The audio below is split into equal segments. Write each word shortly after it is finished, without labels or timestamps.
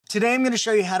Today I'm going to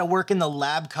show you how to work in the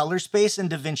lab color space in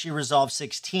Davinci Resolve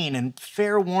 16, and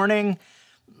fair warning,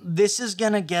 this is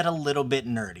going to get a little bit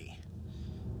nerdy.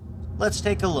 Let's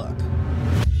take a look.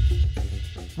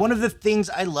 One of the things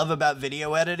I love about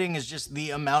video editing is just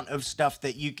the amount of stuff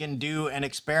that you can do and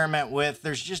experiment with.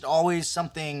 There's just always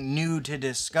something new to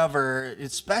discover,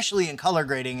 especially in color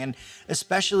grading, and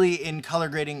especially in color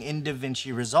grading in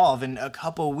Davinci Resolve. And a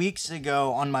couple weeks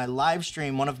ago on my live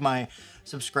stream, one of my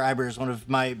subscribers, one of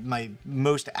my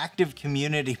most active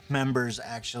community members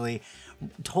actually,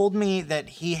 told me that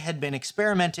he had been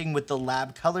experimenting with the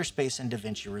lab color space in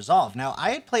Davinci Resolve. Now,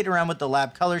 I had played around with the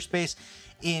lab color space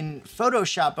in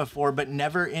Photoshop before, but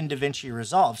never in Davinci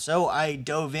Resolve. So I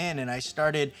dove in and I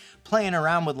started playing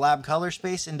around with lab color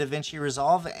space in Davinci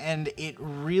Resolve, and it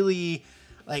really,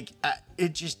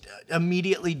 it just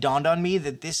immediately dawned on me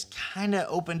that this kind of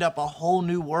opened up a whole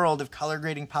new world of color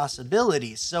grading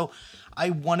possibilities. So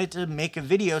I wanted to make a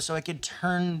video so I could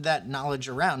turn that knowledge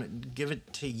around and give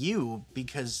it to you,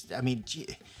 because, I mean,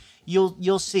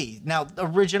 you'll see. Now,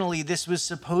 originally, this was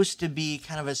supposed to be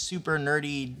kind of a super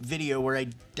nerdy video where I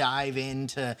dive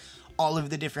into all of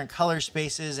the different color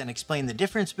spaces and explain the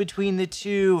difference between the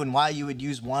two and why you would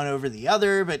use one over the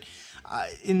other, but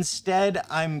instead,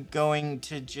 I'm going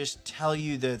to just tell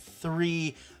you the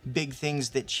three big things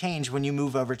that change when you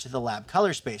move over to the lab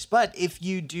color space. But if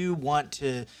you do want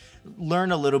to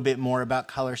learn a little bit more about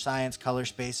color science, color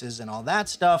spaces, and all that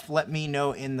stuff, let me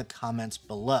know in the comments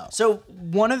below. So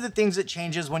one of the things that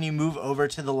changes when you move over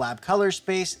to the lab color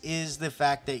space is the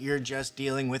fact that you're just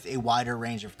dealing with a wider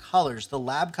range of colors. The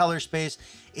lab color space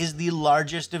is the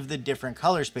largest of the different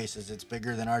color spaces. It's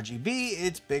bigger than RGB,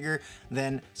 it's bigger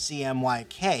than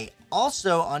CMYK.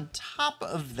 Also, on top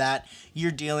of that,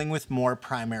 you're dealing with more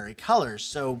primary colors.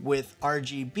 So with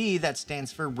RGB, that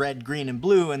stands for red, green, and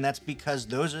blue, and that's because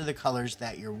those are the colors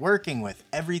that you're working with.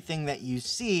 Everything that you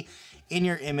see in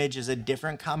your image is a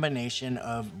different combination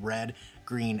of red,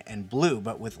 green, and blue.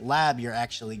 But with lab, you're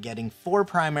actually getting 4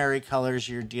 primary colors.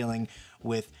 You're dealing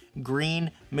with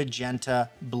green, magenta,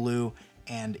 blue,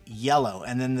 and yellow.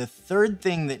 And then the third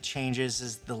thing that changes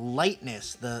is the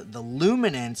lightness. The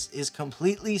luminance is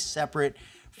completely separate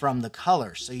from the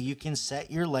color. So you can set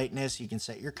your lightness, you can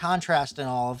set your contrast and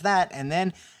all of that, and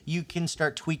then you can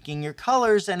start tweaking your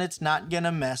colors and it's not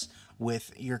gonna mess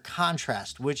with your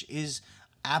contrast, which is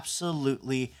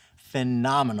absolutely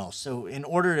phenomenal. So in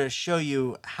order to show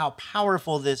you how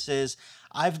powerful this is,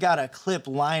 I've got a clip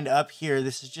lined up here.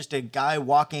 This is just a guy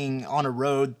walking on a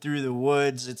road through the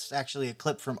woods. It's actually a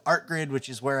clip from ArtGrid, which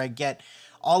is where I get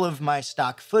all of my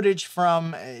stock footage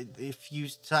from. If you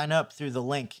sign up through the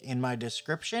link in my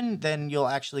description, then you'll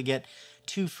actually get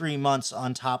 2 free months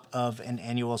on top of an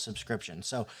annual subscription.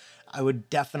 So I would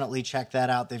definitely check that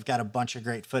out. They've got a bunch of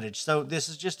great footage. So this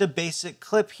is just a basic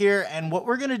clip here. And what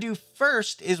we're gonna do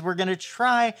first is we're gonna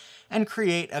try and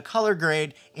create a color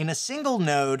grade in a single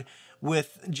node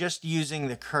with just using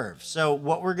the curve. So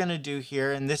what we're gonna do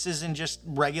here, and this is in just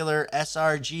regular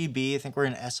sRGB, I think we're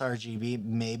in sRGB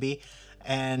maybe,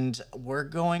 and we're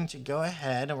going to go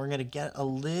ahead and we're gonna get a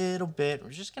little bit,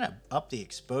 we're just gonna up the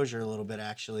exposure a little bit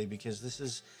actually, because this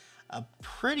is a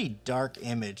pretty dark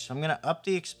image. So I'm gonna up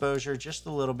the exposure just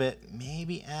a little bit,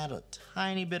 maybe add a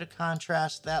tiny bit of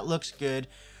contrast. That looks good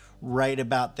right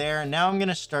about there. And now I'm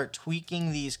gonna start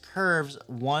tweaking these curves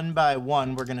one by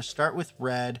one. We're gonna start with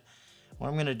red. What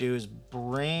I'm gonna do is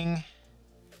I'm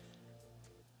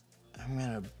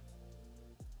gonna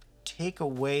take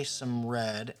away some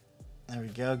red. There we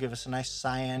go, give us a nice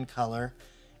cyan color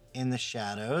in the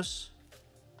shadows.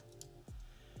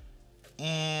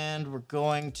 And we're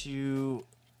going to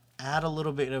add a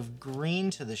little bit of green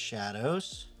to the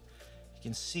shadows. You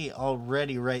can see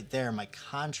already right there, my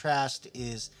contrast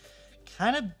is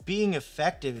kind of being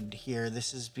affected here.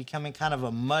 This is becoming kind of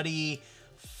a muddy,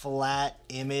 flat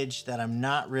image that I'm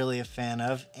not really a fan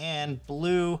of. And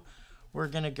blue, we're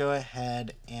gonna go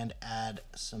ahead and add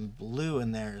some blue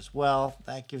in there as well.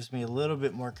 That gives me a little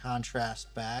bit more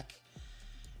contrast back.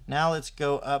 Now let's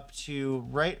go up to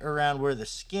right around where the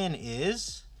skin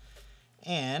is,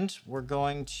 and we're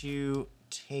going to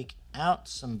take out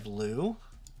some blue,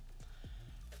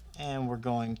 and we're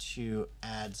going to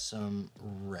add some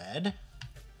red,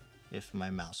 if my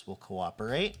mouse will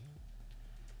cooperate.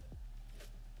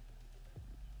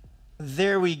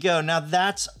 There we go. Now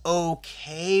that's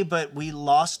okay, but we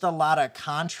lost a lot of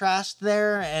contrast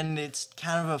there and it's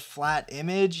kind of a flat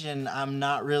image and I'm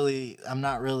not really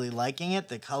liking it.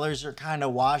 The colors are kind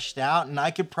of washed out and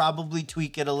I could probably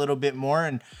tweak it a little bit more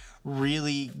and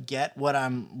really get what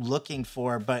I'm looking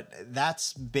for, but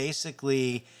that's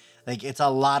basically Like, it's a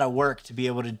lot of work to be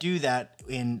able to do that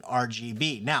in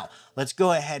RGB. Now, let's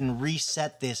go ahead and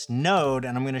reset this node,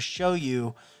 and I'm going to show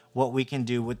you what we can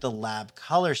do with the lab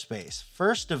color space.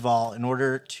 First of all, in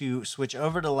order to switch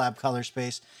over to lab color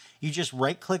space, you just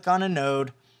right click on a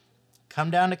node, come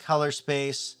down to color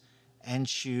space, and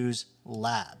choose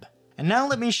lab. And now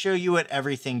let me show you what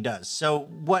everything does. So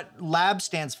what lab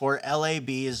stands for, LAB,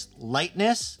 is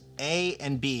lightness, A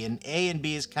and B. And A and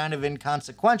B is kind of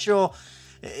inconsequential.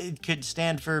 It could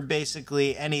stand for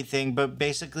basically anything, but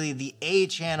basically the A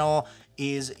channel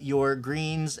is your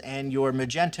greens and your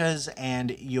magentas,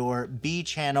 and your B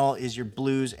channel is your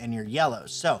blues and your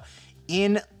yellows. So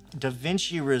in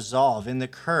Davinci Resolve, in the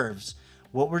curves,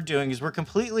 what we're doing is we're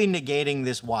completely negating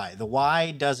this Y. The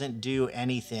Y doesn't do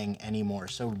anything anymore.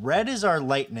 So red is our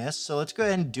lightness. So let's go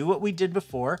ahead and do what we did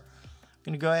before. I'm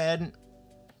gonna go ahead and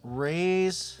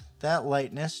raise that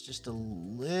lightness just a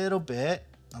little bit.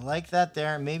 I like that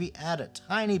there. Maybe add a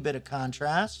tiny bit of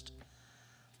contrast.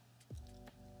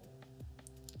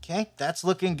 Okay, that's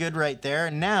looking good right there.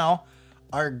 And now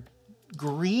our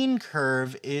green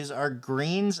curve is our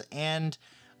greens and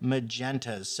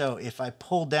magentas. So if I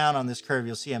pull down on this curve,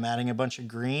 you'll see I'm adding a bunch of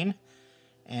green.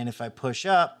 And if I push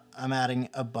up, I'm adding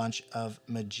a bunch of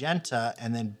magenta.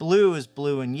 And then blue is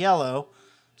blue and yellow.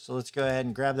 So let's go ahead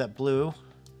and grab that blue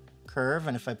curve.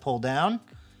 And if I pull down,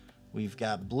 we've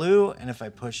got blue, and if I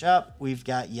push up, we've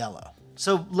got yellow.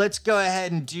 So let's go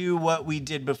ahead and do what we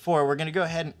did before. We're gonna go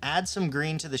ahead and add some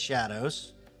green to the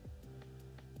shadows,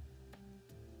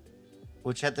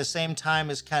 which at the same time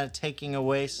is kind of taking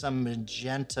away some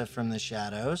magenta from the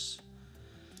shadows.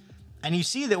 And you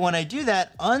see that when I do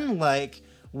that, unlike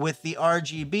with the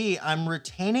RGB, I'm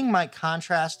retaining my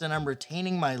contrast and I'm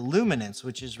retaining my luminance,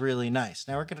 which is really nice.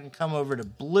 Now we're gonna come over to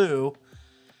blue,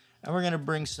 and we're gonna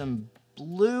bring some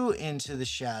blue into the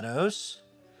shadows.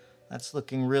 That's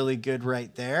looking really good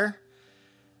right there.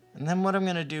 And then what I'm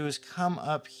gonna do is come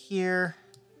up here,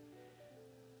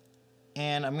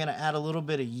 and I'm gonna add a little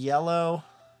bit of yellow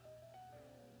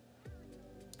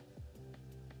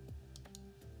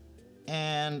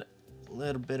and a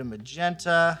little bit of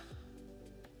magenta.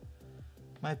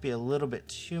 Might be a little bit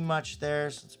too much there,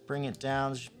 so let's bring it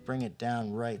down. Let's just bring it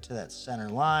down right to that center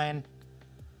line.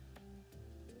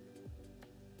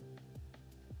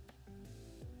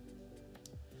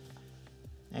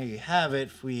 There you have it.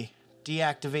 If we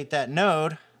deactivate that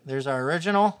node, there's our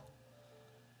original.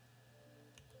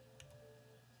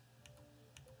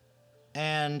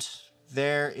 And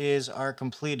there is our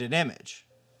completed image.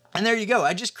 And there you go.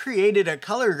 I just created a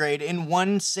color grade in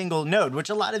one single node, which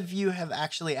a lot of you have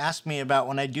actually asked me about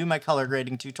when I do my color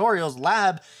grading tutorials.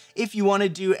 Lab, if you want to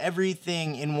do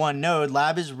everything in one node,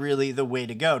 Lab is really the way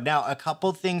to go. Now, a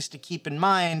couple things to keep in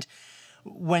mind.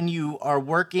 When you are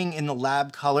working in the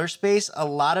lab color space, a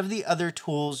lot of the other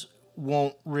tools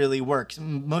won't really work.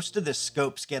 Most of the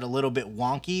scopes get a little bit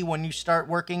wonky when you start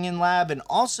working in lab, and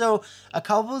also a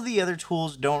couple of the other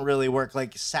tools don't really work.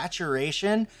 Like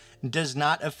saturation does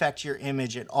not affect your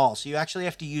image at all. So you actually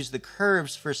have to use the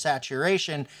curves for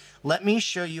saturation. Let me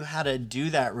show you how to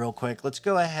do that real quick. Let's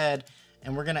go ahead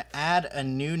and we're gonna add a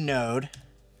new node.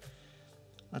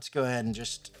 Let's go ahead and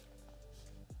just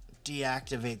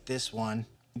deactivate this one.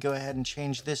 Go ahead and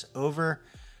change this over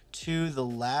to the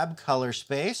lab color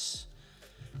space.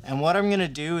 And what I'm gonna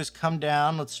do is come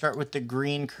down, let's start with the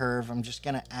green curve. I'm just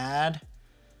gonna add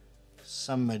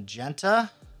some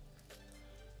magenta,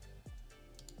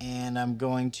 and I'm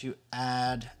going to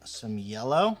add some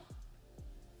yellow.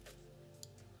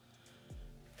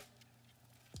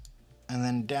 And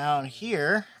then down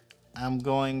here, I'm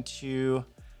going to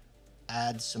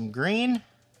add some green,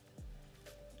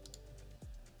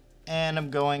 and I'm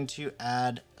going to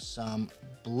add some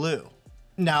blue.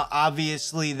 Now,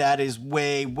 obviously that is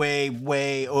way, way,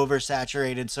 way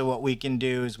oversaturated. So what we can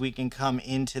do is we can come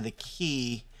into the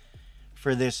key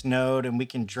for this node and we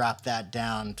can drop that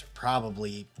down to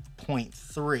probably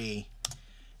 0.3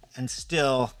 and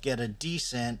still get a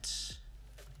decent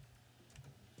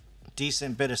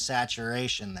bit of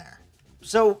saturation there.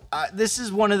 So this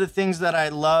is one of the things that I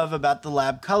love about the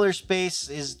lab color space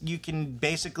is you can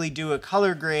basically do a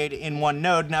color grade in one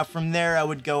node. Now from there I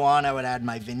would go on, I would add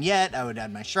my vignette, I would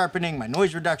add my sharpening, my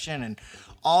noise reduction, and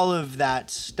all of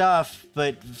that stuff.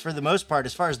 But for the most part,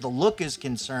 as far as the look is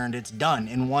concerned, it's done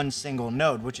in one single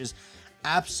node, which is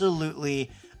absolutely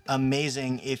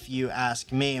amazing if you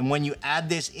ask me. And when you add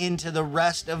this into the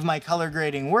rest of my color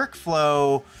grading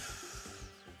workflow,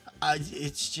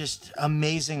 It's just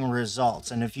amazing results.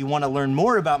 And if you want to learn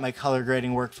more about my color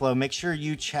grading workflow, make sure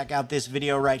you check out this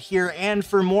video right here. And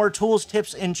for more tools,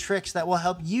 tips, and tricks that will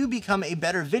help you become a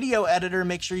better video editor,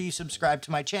 make sure you subscribe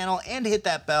to my channel and hit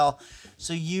that bell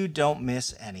so you don't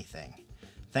miss anything.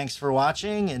 Thanks for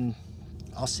watching, and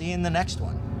I'll see you in the next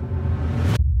one.